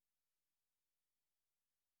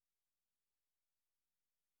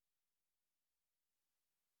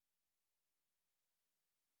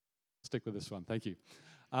stick with this one. Thank you.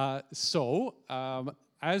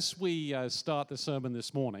 As we start the sermon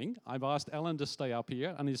this morning, I've asked Ellen to stay up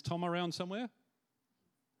here. And is Tom around somewhere?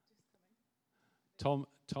 Tom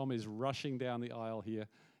is rushing down the aisle here.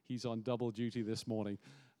 He's on double duty this morning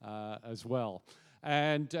as well.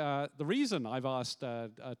 And the reason I've asked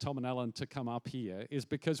Tom and Ellen to come up here is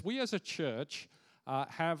because we as a church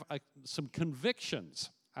have some convictions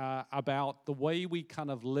about the way we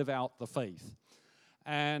kind of live out the faith.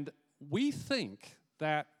 And we think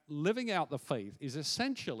that living out the faith is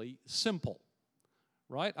essentially simple,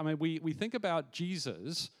 right? I mean, we think about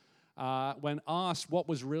Jesus when asked what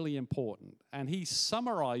was really important. And he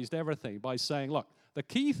summarized everything by saying, look, the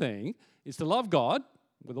key thing is to love God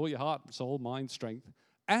with all your heart, soul, mind, strength,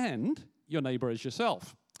 and your neighbor as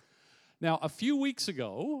yourself. Now, a few weeks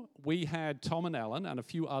ago, we had Tom and Ellen and a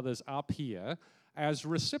few others up here as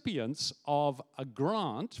recipients of a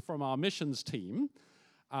grant from our missions team,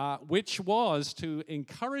 which was to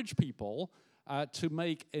encourage people to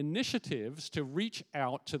make initiatives to reach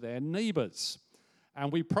out to their neighbors. And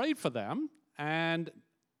we prayed for them, and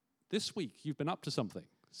this week you've been up to something.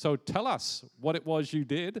 So tell us what it was you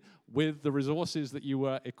did with the resources that you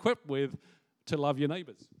were equipped with to love your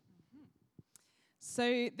neighbors.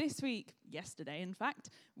 So this week, yesterday in fact,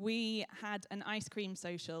 we had an ice cream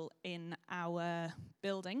social in our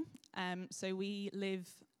building. So we live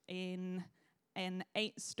in an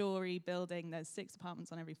 8-story building. There's 6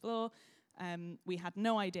 apartments on every floor. We had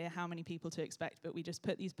no idea how many people to expect, but we just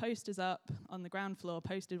put these posters up on the ground floor,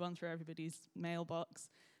 posted one through everybody's mailbox,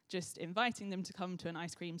 just inviting them to come to an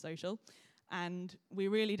ice cream social. And we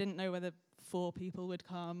really didn't know whether 4 people would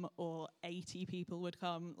come or 80 people would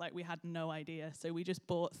come. Like, we had no idea. So we just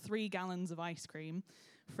bought 3 gallons of ice cream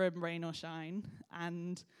from Rain or Shine.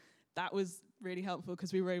 And that was really helpful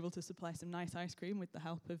because we were able to supply some nice ice cream with the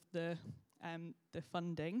help of the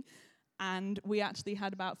funding. And we actually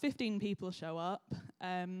had about 15 people show up.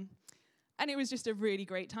 And it was just a really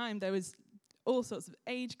great time. There was all sorts of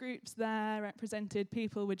age groups there represented.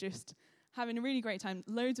 People were just having a really great time.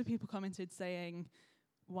 Loads of people commented saying,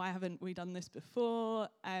 why haven't we done this before?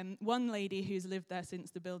 One lady who's lived there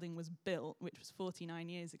since the building was built, which was 49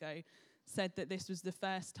 years ago, said that this was the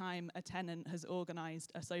first time a tenant has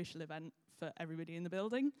organised a social event for everybody in the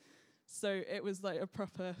building. So it was like a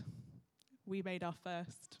proper, we made our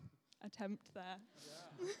first attempt there.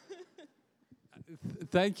 Yeah.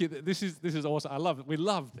 Thank you. This is awesome. I love it. We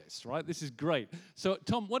love this, right? This is great. So,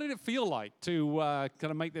 Tom, what did it feel like to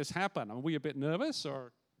kind of make this happen? I mean, were you a bit nervous,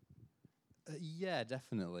 or? Yeah,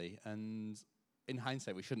 definitely. And in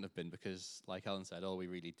hindsight, we shouldn't have been because, like Ellen said, all we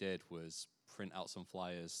really did was print out some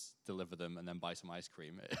flyers, deliver them, and then buy some ice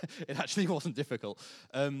cream. It actually wasn't difficult.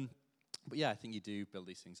 But yeah, I think you do build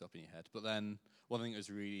these things up in your head. But then one thing that was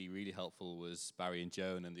really, really helpful was Barry and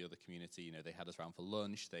Joan and the other community. You know, they had us around for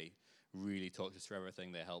lunch. They really talked us through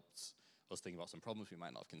everything. They helped us think about some problems we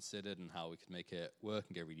might not have considered and how we could make it work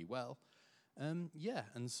and go really well. And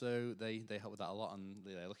so they helped with that a lot. And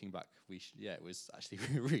looking back, it was actually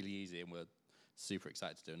really easy, and we're super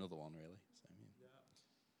excited to do another one, really. So,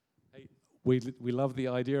 yeah. Hey, we love the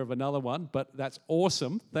idea of another one, but that's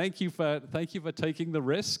awesome. Thank you for taking the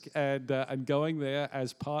risk and going there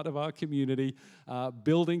as part of our community.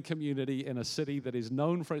 Building community in a city that is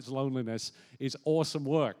known for its loneliness is awesome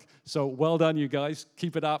work. So well done, you guys.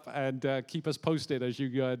 Keep it up and keep us posted as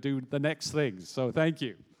you do the next things. So thank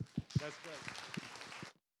you. That's great.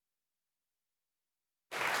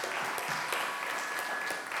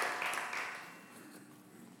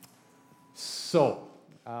 So,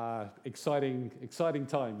 exciting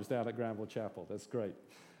times down at Granville Chapel. That's great.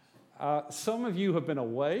 Some of you have been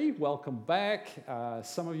away. Welcome back.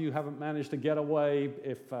 Some of you haven't managed to get away.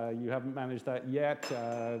 If you haven't managed that yet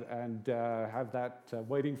and have that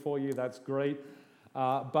waiting for you, that's great.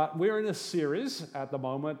 But we're in a series at the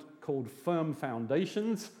moment called Firm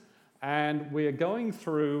Foundations, and we're going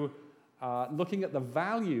through looking at the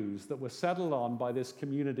values that were settled on by this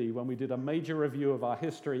community when we did a major review of our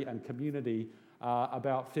history and community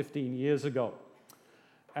about 15 years ago.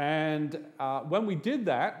 And when we did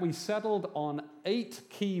that, we settled on 8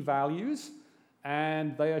 key values,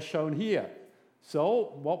 and they are shown here.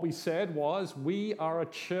 So what we said was, we are a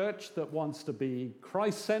church that wants to be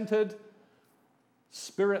Christ-centered,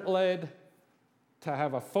 Spirit-led, to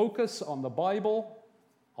have a focus on the Bible,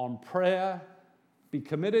 on prayer, be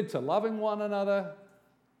committed to loving one another,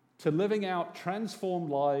 to living out transformed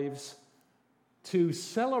lives, to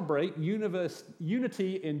celebrate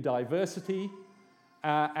unity in diversity,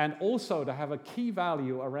 and also to have a key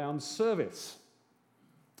value around service.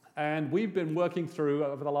 And we've been working through,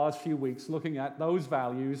 over the last few weeks, looking at those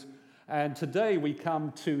values And today we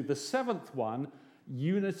come to the seventh one,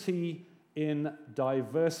 unity in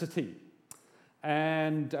diversity.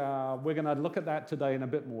 And we're going to look at that today in a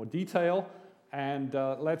bit more detail. And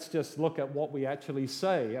let's just look at what we actually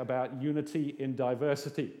say about unity in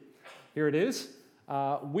diversity. Here it is.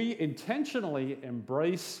 We intentionally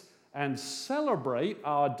embrace and celebrate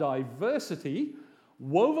our diversity,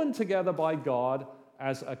 woven together by God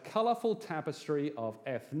as a colorful tapestry of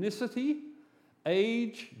ethnicity,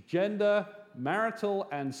 age, gender, marital,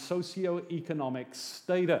 and socioeconomic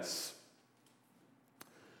status.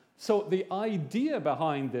 So the idea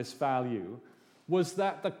behind this value was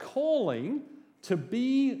that the calling to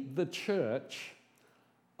be the church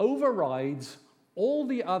overrides all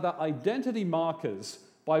the other identity markers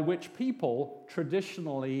by which people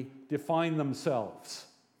traditionally define themselves.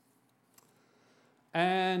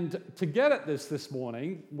 And to get at this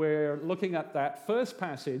morning, we're looking at that first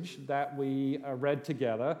passage that we read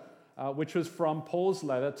together, which was from Paul's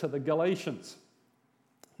letter to the Galatians.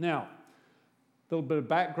 Now, a little bit of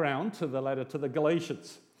background to the letter to the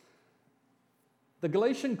Galatians. The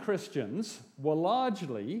Galatian Christians were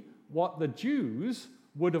largely what the Jews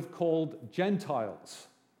would have called Gentiles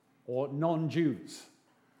or non-Jews.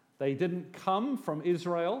 They didn't come from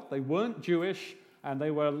Israel, they weren't Jewish, and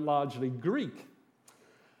they were largely Greek.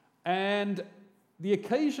 And the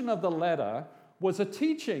occasion of the letter was a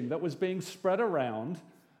teaching that was being spread around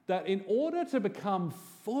that in order to become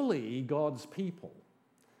fully God's people,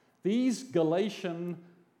 these Galatian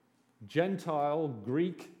Gentile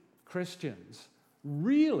Greek Christians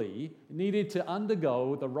really needed to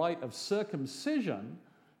undergo the rite of circumcision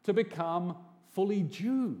to become fully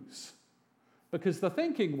Jews. Because the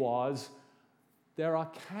thinking was, there are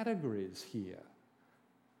categories here.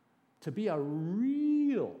 To be a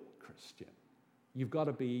real Christian, you've got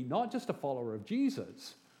to be not just a follower of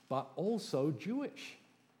Jesus, but also Jewish.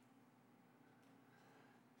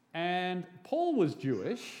 And Paul was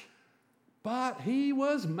Jewish, but he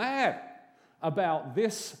was mad about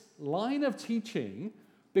this line of teaching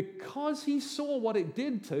because he saw what it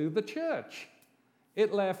did to the church.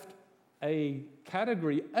 It left a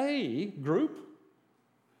category A group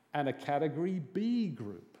and a category B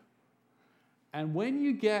group. And when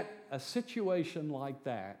you get a situation like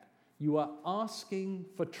that, you are asking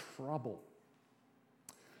for trouble.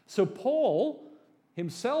 So Paul,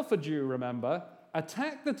 himself a Jew, remember,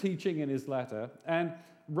 attacked the teaching in his letter, and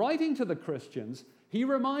writing to the Christians, he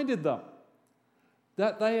reminded them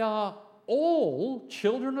that they are all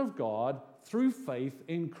children of God through faith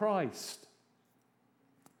in Christ.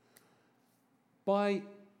 By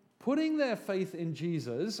putting their faith in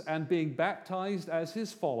Jesus and being baptized as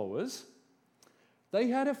his followers, they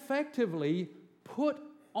had effectively put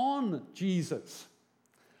on Jesus.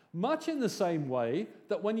 Much in the same way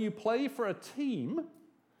that when you play for a team,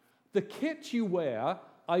 the kit you wear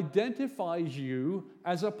identifies you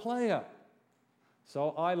as a player.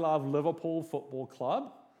 So I love Liverpool Football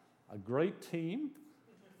Club, a great team,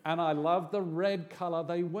 and I love the red color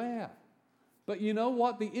they wear. But you know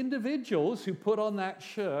what? The individuals who put on that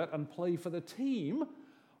shirt and play for the team,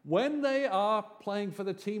 when they are playing for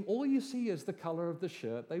the team, all you see is the color of the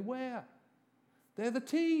shirt they wear. They're the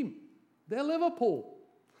team. They're Liverpool.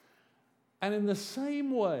 And in the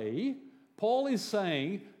same way, Paul is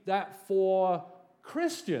saying that for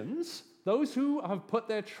Christians, those who have put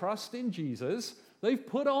their trust in Jesus, they've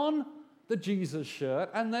put on the Jesus shirt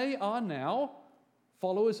and they are now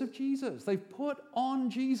followers of Jesus. They've put on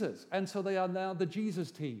Jesus, and so they are now the Jesus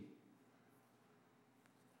team.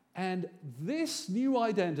 And this new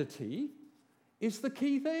identity is the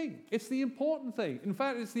key thing. It's the important thing. In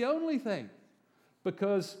fact, it's the only thing.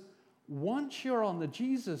 Because once you're on the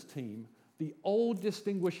Jesus team, the old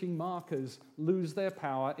distinguishing markers lose their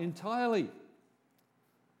power entirely.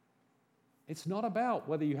 It's not about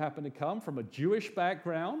whether you happen to come from a Jewish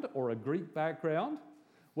background or a Greek background,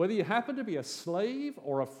 whether you happen to be a slave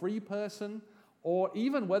or a free person, or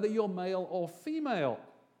even whether you're male or female.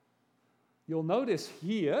 You'll notice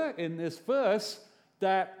here in this verse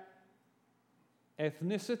that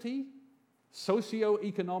ethnicity,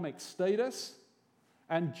 socioeconomic status,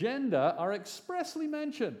 and gender are expressly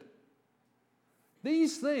mentioned.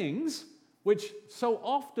 These things, which so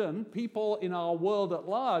often people in our world at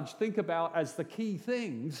large think about as the key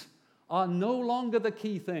things, are no longer the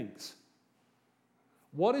key things.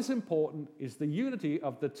 What is important is the unity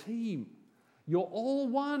of the team. You're all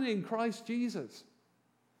one in Christ Jesus.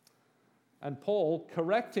 And Paul,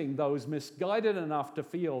 correcting those misguided enough to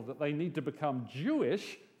feel that they need to become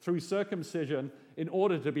Jewish through circumcision in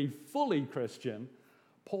order to be fully Christian,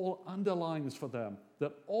 Paul underlines for them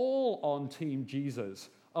that all on Team Jesus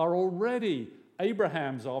are already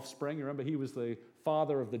Abraham's offspring. Remember, he was the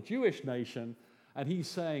father of the Jewish nation, and he's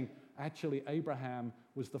saying, actually, Abraham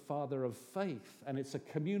was the father of faith, and it's a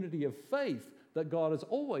community of faith that God has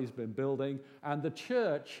always been building, and the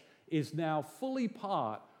church is now fully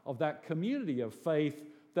part of that community of faith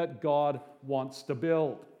that God wants to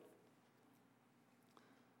build.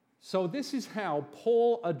 So this is how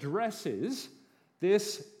Paul addresses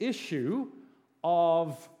this issue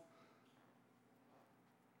of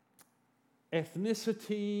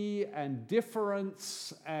ethnicity and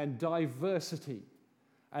difference and diversity.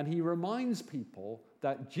 And he reminds people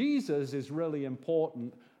that Jesus is really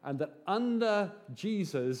important and that under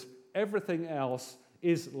Jesus, everything else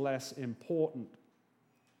is less important.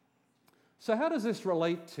 So how does this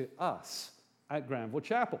relate to us at Granville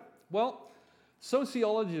Chapel? Well,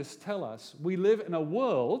 sociologists tell us we live in a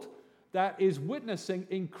world that is witnessing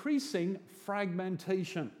increasing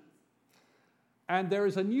fragmentation. And there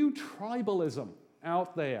is a new tribalism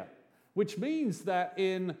out there, which means that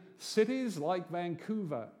in cities like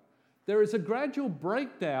Vancouver, there is a gradual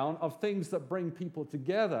breakdown of things that bring people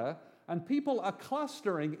together, and people are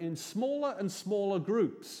clustering in smaller and smaller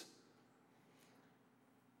groups.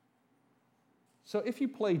 So if you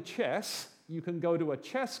play chess, you can go to a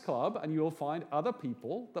chess club and you'll find other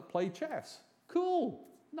people that play chess. Cool,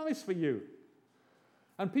 nice for you.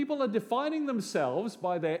 And people are defining themselves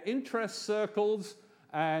by their interest circles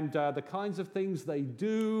and the kinds of things they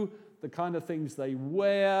do, the kind of things they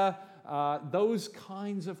wear, those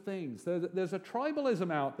kinds of things. There's a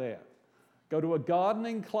tribalism out there. Go to a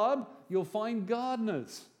gardening club, you'll find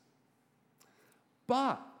gardeners.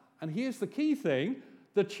 But, and here's the key thing,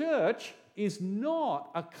 the church is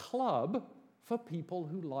not a club for people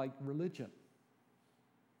who like religion.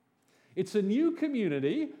 It's a new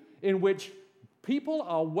community in which people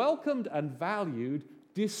are welcomed and valued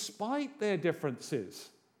despite their differences.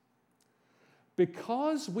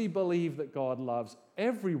 Because we believe that God loves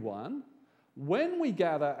everyone, when we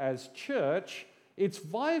gather as church, it's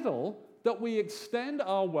vital that we extend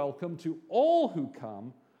our welcome to all who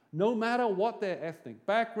come, no matter what their ethnic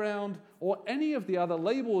background or any of the other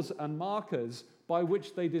labels and markers by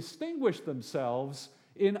which they distinguish themselves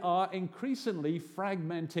in our increasingly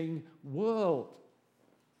fragmenting world.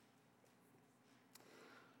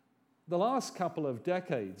 The last couple of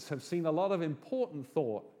decades have seen a lot of important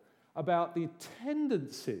thought about the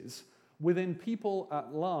tendencies within people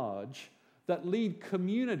at large that lead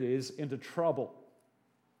communities into trouble.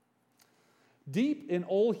 Deep in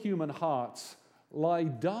all human hearts lie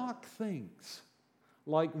dark things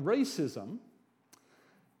like racism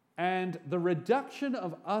and the reduction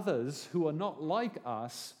of others who are not like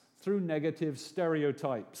us through negative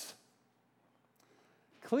stereotypes.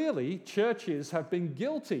 Clearly, churches have been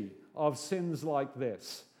guilty of sins like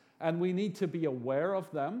this, and we need to be aware of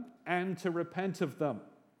them and to repent of them.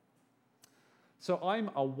 So I'm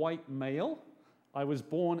a white male. I was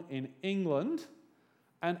born in England,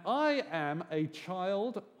 and I am a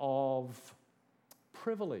child of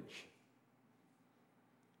privilege.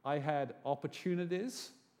 I had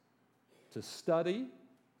opportunities to study,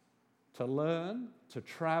 to learn, to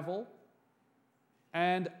travel,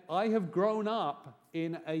 and I have grown up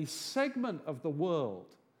in a segment of the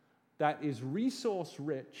world that is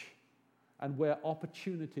resource-rich and where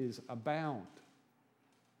opportunities abound.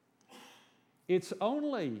 It's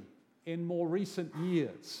only in more recent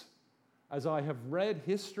years, as I have read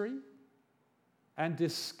history and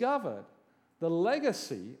discovered the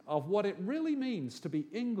legacy of what it really means to be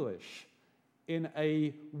English in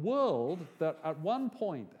a world that at one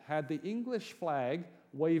point had the English flag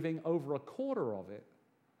waving over a quarter of it,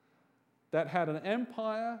 that had an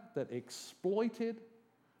empire that exploited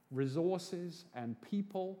resources and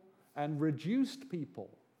people and reduced people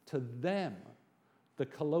to them, the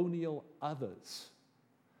colonial others,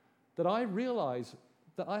 that I realize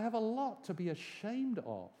that I have a lot to be ashamed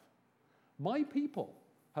of. My people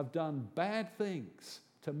have done bad things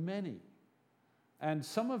to many, and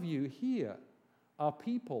some of you here are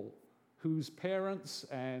people whose parents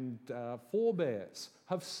and forebears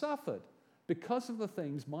have suffered because of the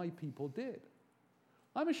things my people did.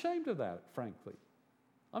 I'm ashamed of that, frankly.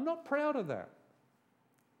 I'm not proud of that.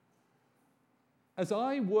 As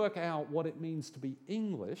I work out what it means to be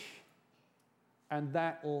English and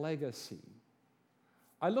that legacy,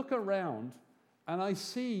 I look around and I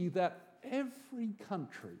see that every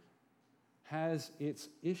country has its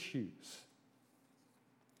issues.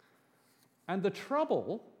 And the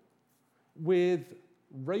trouble with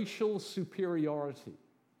racial superiority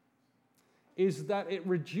is that it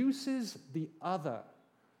reduces the other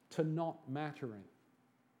to not mattering.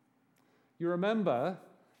 You remember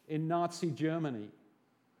in Nazi Germany,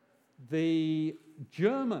 The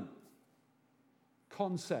German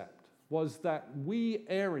concept was that we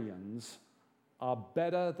Aryans are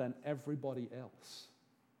better than everybody else.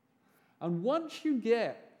 And once you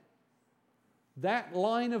get that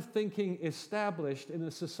line of thinking established in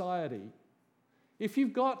a society, if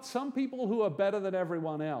you've got some people who are better than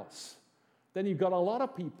everyone else, then you've got a lot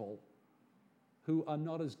of people who are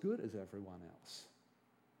not as good as everyone else.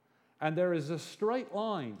 And there is a straight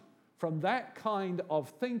line from that kind of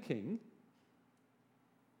thinking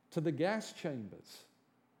to the gas chambers.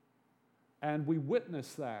 And we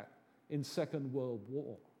witnessed that in Second World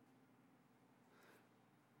War.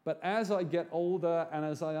 But as I get older and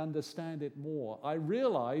as I understand it more, I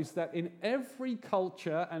realize that in every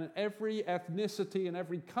culture and every ethnicity and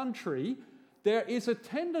every country, there is a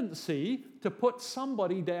tendency to put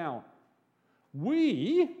somebody down.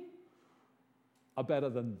 We are better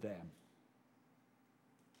than them.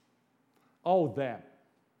 Oh, them.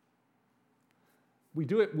 We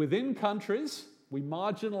do it within countries. We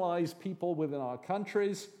marginalize people within our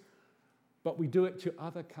countries, but we do it to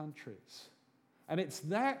other countries. And it's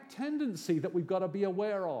that tendency that we've got to be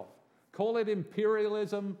aware of. Call it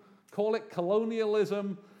imperialism, call it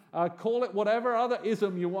colonialism, call it whatever other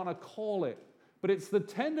ism you want to call it. But it's the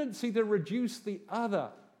tendency to reduce the other,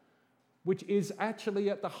 which is actually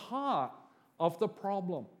at the heart of the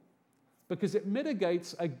problem, because it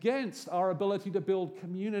mitigates against our ability to build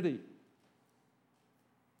community.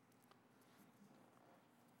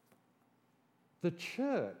 The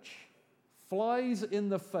church flies in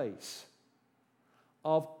the face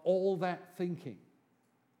of all that thinking.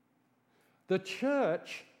 The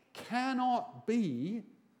church cannot be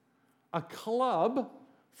a club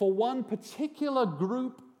for one particular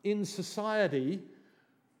group in society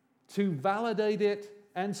to validate it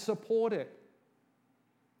and support it.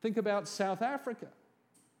 Think about South Africa.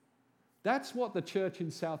 That's what the church in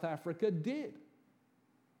South Africa did.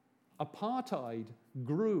 Apartheid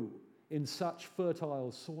grew in such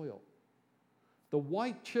fertile soil. The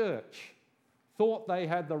white church thought they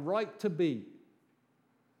had the right to be,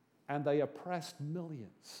 and they oppressed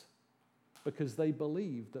millions because they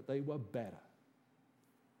believed that they were better.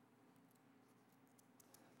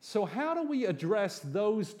 So how do we address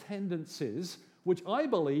those tendencies, which I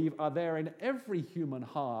believe are there in every human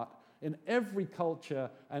heart, in every culture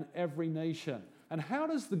and every nation? And how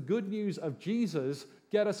does the good news of Jesus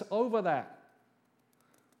get us over that?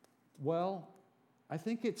 Well, I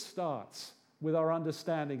think it starts with our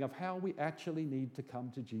understanding of how we actually need to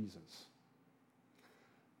come to Jesus.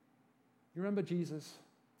 You remember Jesus?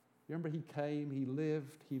 You remember he came, he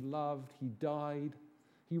lived, he loved, he died,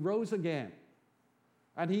 he rose again.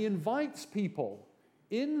 And he invites people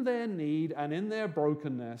in their need and in their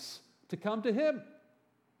brokenness to come to him.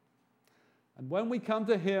 And when we come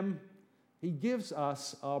to him, he gives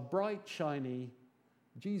us our bright, shiny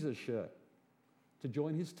Jesus shirt to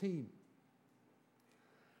join his team.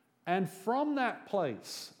 And from that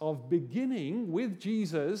place of beginning with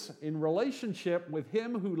Jesus in relationship with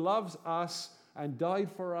him who loves us and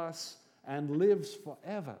died for us and lives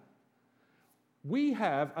forever, we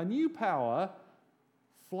have a new power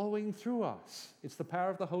flowing through us. It's the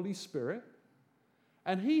power of the Holy Spirit.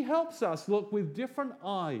 And he helps us look with different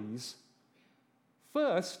eyes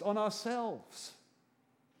first on ourselves.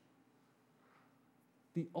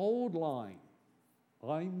 The old line,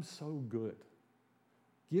 I'm so good,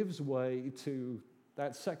 gives way to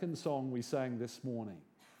that second song we sang this morning.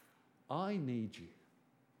 I need you.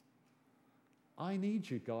 I need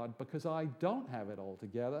you, God, because I don't have it all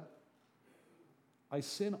together. I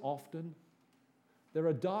sin often. There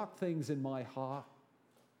are dark things in my heart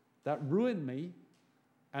that ruin me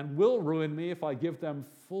and will ruin me if I give them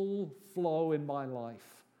full flow in my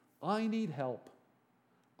life. I need help.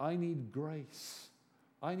 I need grace.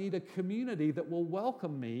 I need a community that will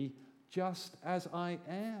welcome me just as I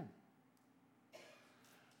am.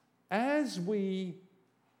 As we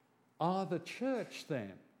are the church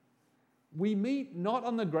then, we meet not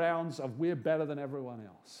on the grounds of we're better than everyone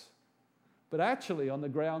else, but actually on the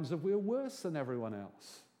grounds of we're worse than everyone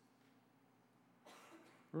else.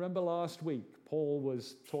 Remember last week, Paul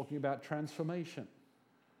was talking about transformation.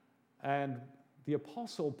 And the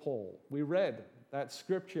Apostle Paul, we read that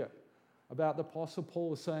scripture about the Apostle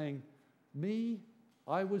Paul saying, me,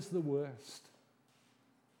 I was the worst.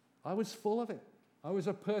 I was full of it. I was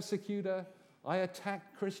a persecutor. I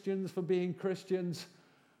attacked Christians for being Christians.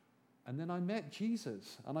 And then I met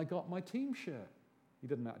Jesus and I got my team shirt. He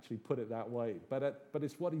didn't actually put it that way, but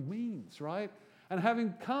it's what he means, right? And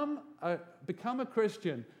having become a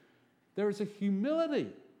Christian, there is a humility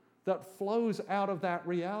that flows out of that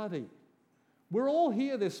reality. We're all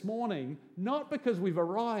here this morning, not because we've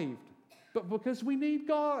arrived, but because we need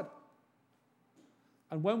God.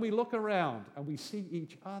 And when we look around and we see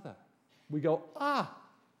each other, we go,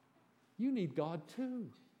 you need God too.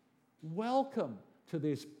 Welcome to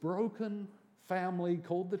this broken family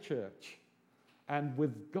called the church. And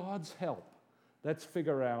with God's help, let's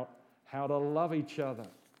figure out how to love each other.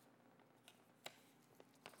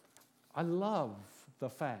 I love the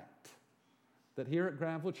fact that here at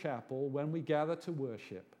Granville Chapel, when we gather to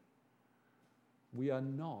worship, we are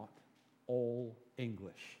not all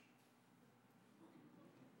English.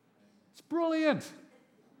 It's brilliant.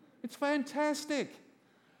 It's fantastic.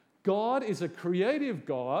 God is a creative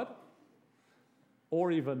God,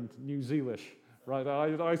 or even New Zealand, right? I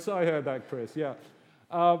heard that, Chris, yeah.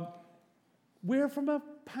 We're from a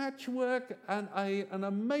patchwork and an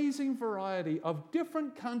amazing variety of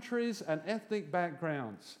different countries and ethnic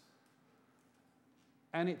backgrounds.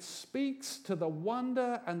 And it speaks to the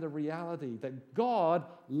wonder and the reality that God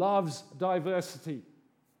loves diversity.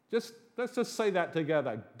 Let's just say that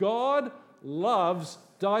together. God loves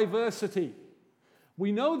diversity.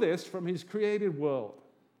 We know this from his created world.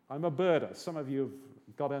 I'm a birder. Some of you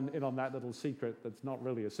have got in on that little secret that's not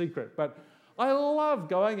really a secret. But I love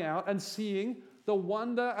going out and seeing the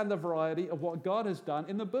wonder and the variety of what God has done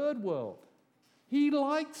in the bird world. He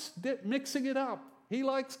likes mixing it up. He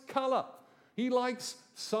likes color. He likes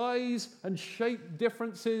size and shape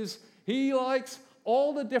differences. He likes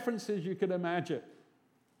all the differences you can imagine.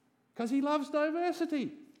 Because he loves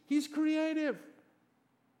diversity. He's creative.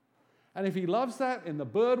 And if he loves that in the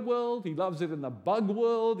bird world, he loves it in the bug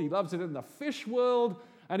world, he loves it in the fish world,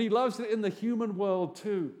 and he loves it in the human world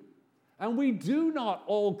too. And we do not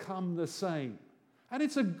all come the same. And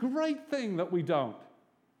it's a great thing that we don't.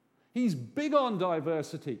 He's big on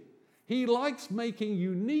diversity. He likes making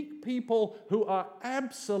unique people who are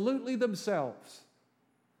absolutely themselves.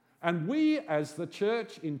 And we, as the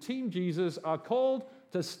church in Team Jesus, are called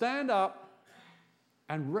to stand up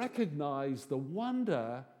and recognize the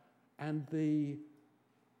wonder and the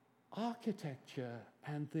architecture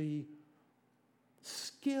and the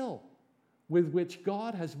skill with which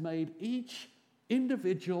God has made each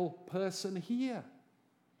individual person here.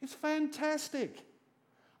 It's fantastic.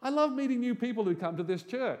 I love meeting new people who come to this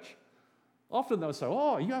church. Often they'll say,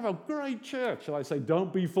 "Oh, you have a great church." And I say,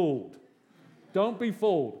 "Don't be fooled. Don't be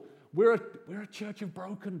fooled. We're a church of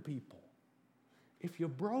broken people. If you're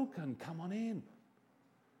broken, come on in.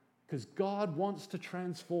 Because God wants to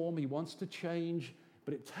transform, he wants to change,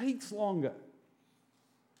 but it takes longer.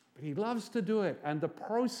 But he loves to do it. And the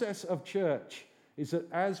process of church is that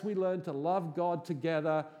as we learn to love God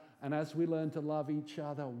together and as we learn to love each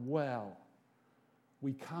other well,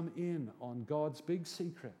 we come in on God's big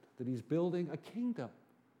secret that he's building a kingdom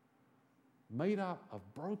made up of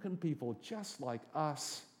broken people just like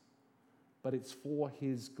us, but it's for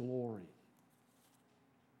his glory.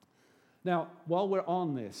 Now, while we're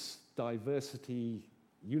on this diversity,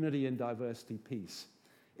 unity and diversity piece,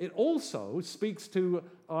 it also speaks to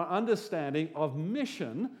our understanding of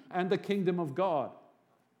mission and the kingdom of God.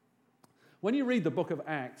 When you read the book of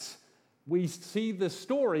Acts, we see the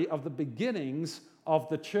story of the beginnings of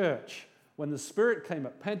the church when the Spirit came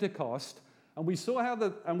at Pentecost, and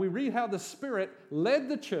we read how the Spirit led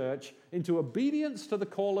the church into obedience to the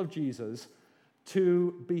call of Jesus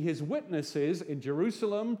to be his witnesses in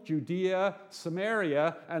Jerusalem, Judea,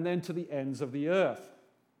 Samaria, and then to the ends of the earth.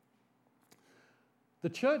 The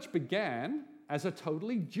church began as a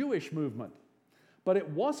totally Jewish movement, but it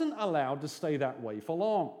wasn't allowed to stay that way for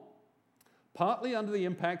long. Partly under the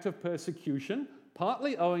impact of persecution,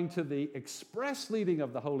 partly owing to the express leading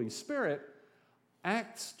of the Holy Spirit,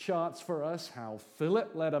 Acts charts for us how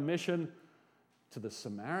Philip led a mission to the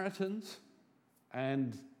Samaritans,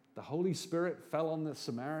 and the Holy Spirit fell on the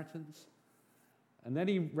Samaritans. And then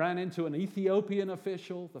he ran into an Ethiopian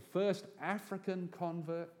official, the first African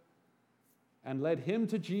convert, and led him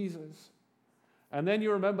to Jesus. And then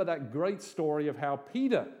you remember that great story of how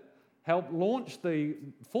Peter helped launch the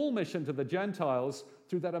full mission to the Gentiles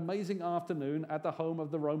through that amazing afternoon at the home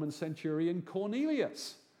of the Roman centurion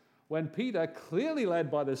Cornelius, when Peter, clearly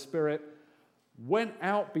led by the Spirit, went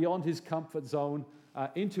out beyond his comfort zone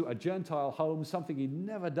into a Gentile home, something he'd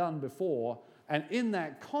never done before. And in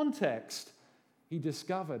that context, he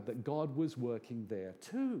discovered that God was working there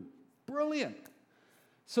too. Brilliant.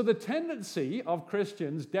 So the tendency of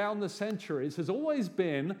Christians down the centuries has always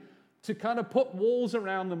been to kind of put walls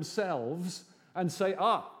around themselves and say,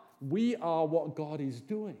 we are what God is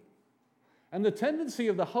doing. And the tendency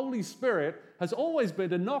of the Holy Spirit has always been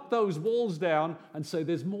to knock those walls down and say,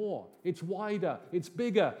 there's more. It's wider. It's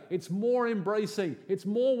bigger. It's more embracing. It's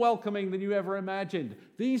more welcoming than you ever imagined.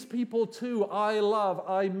 These people too, I love,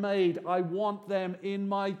 I made. I want them in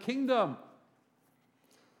my kingdom.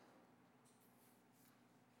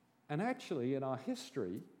 And actually, in our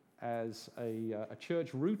history, as a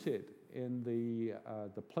church rooted in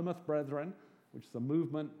the Plymouth Brethren, which is a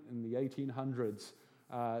movement in the 1800s,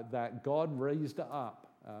 that God raised up,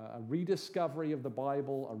 a rediscovery of the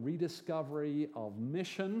Bible, a rediscovery of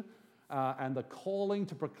mission, and the calling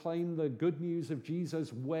to proclaim the good news of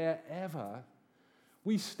Jesus wherever.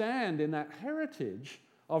 We stand in that heritage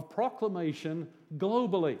of proclamation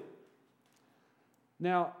globally.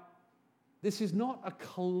 Now, this is not a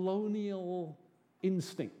colonial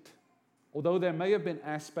instinct, although there may have been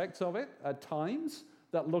aspects of it at times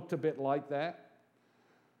that looked a bit like that.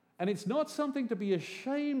 And it's not something to be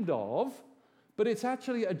ashamed of, but it's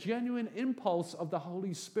actually a genuine impulse of the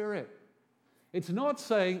Holy Spirit. It's not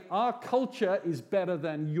saying our culture is better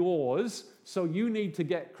than yours, so you need to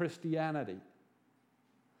get Christianity.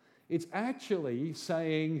 It's actually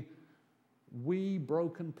saying we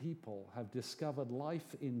broken people have discovered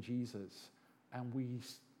life in Jesus, and we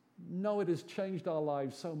know it has changed our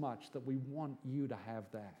lives so much that we want you to have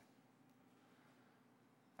that.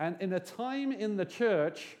 And in a time in the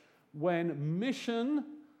church when mission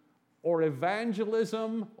or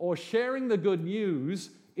evangelism or sharing the good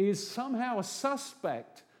news is somehow a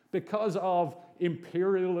suspect because of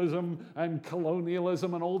imperialism and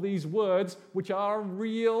colonialism and all these words which are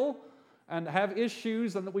real and have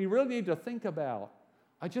issues and that we really need to think about,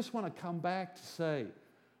 I just want to come back to say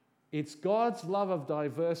it's God's love of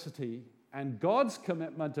diversity and God's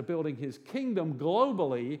commitment to building his kingdom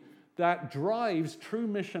globally that drives true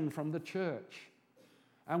mission from the church.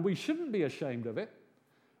 And we shouldn't be ashamed of it.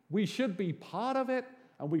 We should be part of it,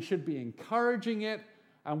 and we should be encouraging it,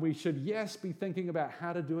 and we should, yes, be thinking about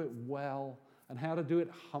how to do it well, and how to do it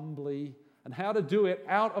humbly, and how to do it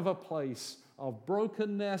out of a place of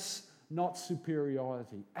brokenness, not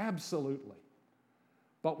superiority. Absolutely.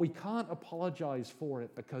 But we can't apologize for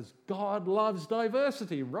it because God loves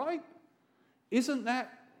diversity, right? Isn't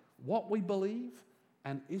that what we believe?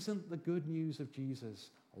 And isn't the good news of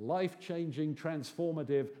Jesus life-changing,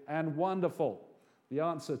 transformative, and wonderful? The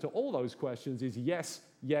answer to all those questions is yes,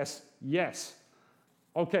 yes, yes.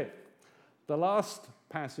 Okay, the last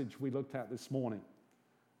passage we looked at this morning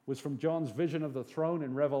was from John's vision of the throne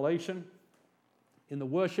in Revelation. In the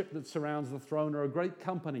worship that surrounds the throne are a great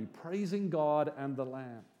company praising God and the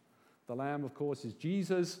Lamb. The Lamb, of course, is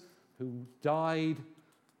Jesus, who died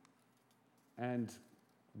and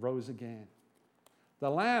rose again. The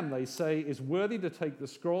Lamb, they say, is worthy to take the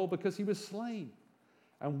scroll because he was slain.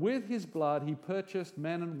 And with his blood, he purchased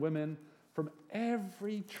men and women from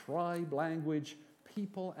every tribe, language,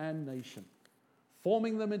 people, and nation,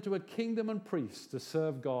 forming them into a kingdom and priests to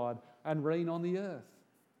serve God and reign on the earth.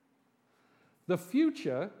 The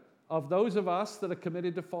future of those of us that are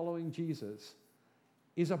committed to following Jesus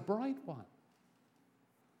is a bright one.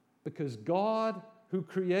 Because God, who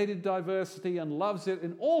created diversity and loves it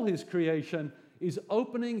in all his creation, is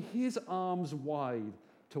opening his arms wide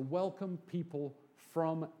to welcome people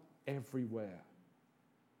from everywhere.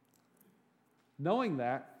 Knowing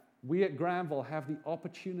that, we at Granville have the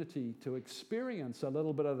opportunity to experience a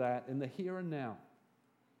little bit of that in the here and now.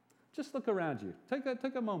 Just look around you.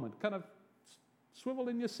 Take a moment. Kind of swivel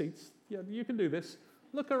in your seats. Yeah, you can do this.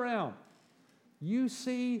 Look around. You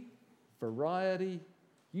see variety.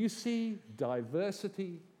 You see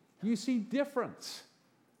diversity. You see difference.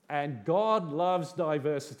 And God loves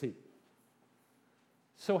diversity.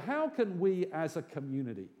 So how can we as a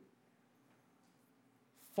community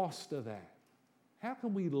foster that? How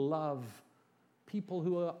can we love people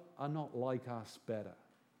who are not like us better?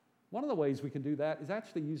 One of the ways we can do that is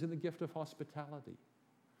actually using the gift of hospitality.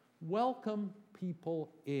 Welcome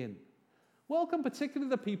people in. Welcome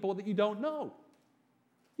particularly the people that you don't know.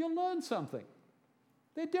 You'll learn something.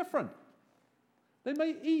 They're different. They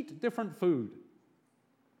may eat different food.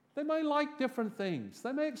 They may like different things.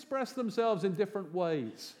 They may express themselves in different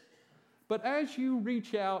ways. But as you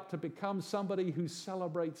reach out to become somebody who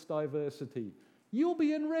celebrates diversity, you'll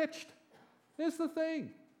be enriched. Here's the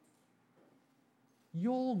thing.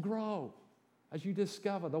 You'll grow as you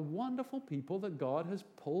discover the wonderful people that God has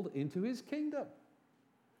pulled into his kingdom.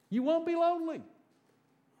 You won't be lonely.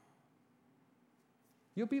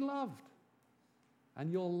 You'll be loved.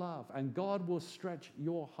 And you'll love. And God will stretch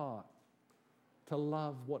your heart to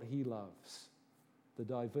love what he loves. The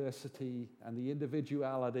diversity and the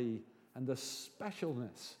individuality and the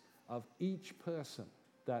specialness of each person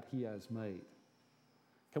that he has made.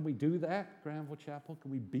 Can we do that, Granville Chapel?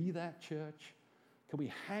 Can we be that church? Can we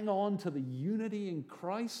hang on to the unity in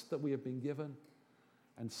Christ that we have been given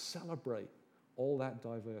and celebrate all that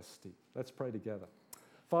diversity? Let's pray together.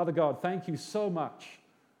 Father God, thank you so much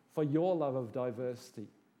for your love of diversity.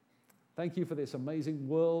 Thank you for this amazing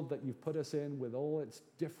world that you've put us in with all its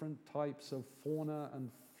different types of fauna and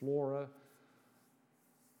flora,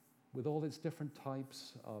 with all its different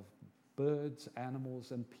types of birds,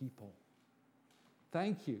 animals, and people.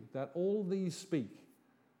 Thank you that all these speak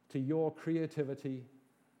to your creativity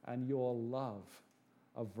and your love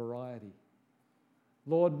of variety.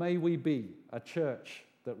 Lord, may we be a church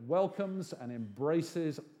that welcomes and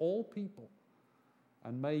embraces all people,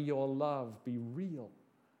 and may your love be real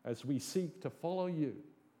as we seek to follow you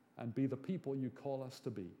and be the people you call us to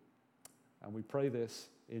be. And we pray this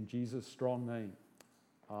in Jesus' strong name.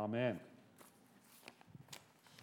 Amen.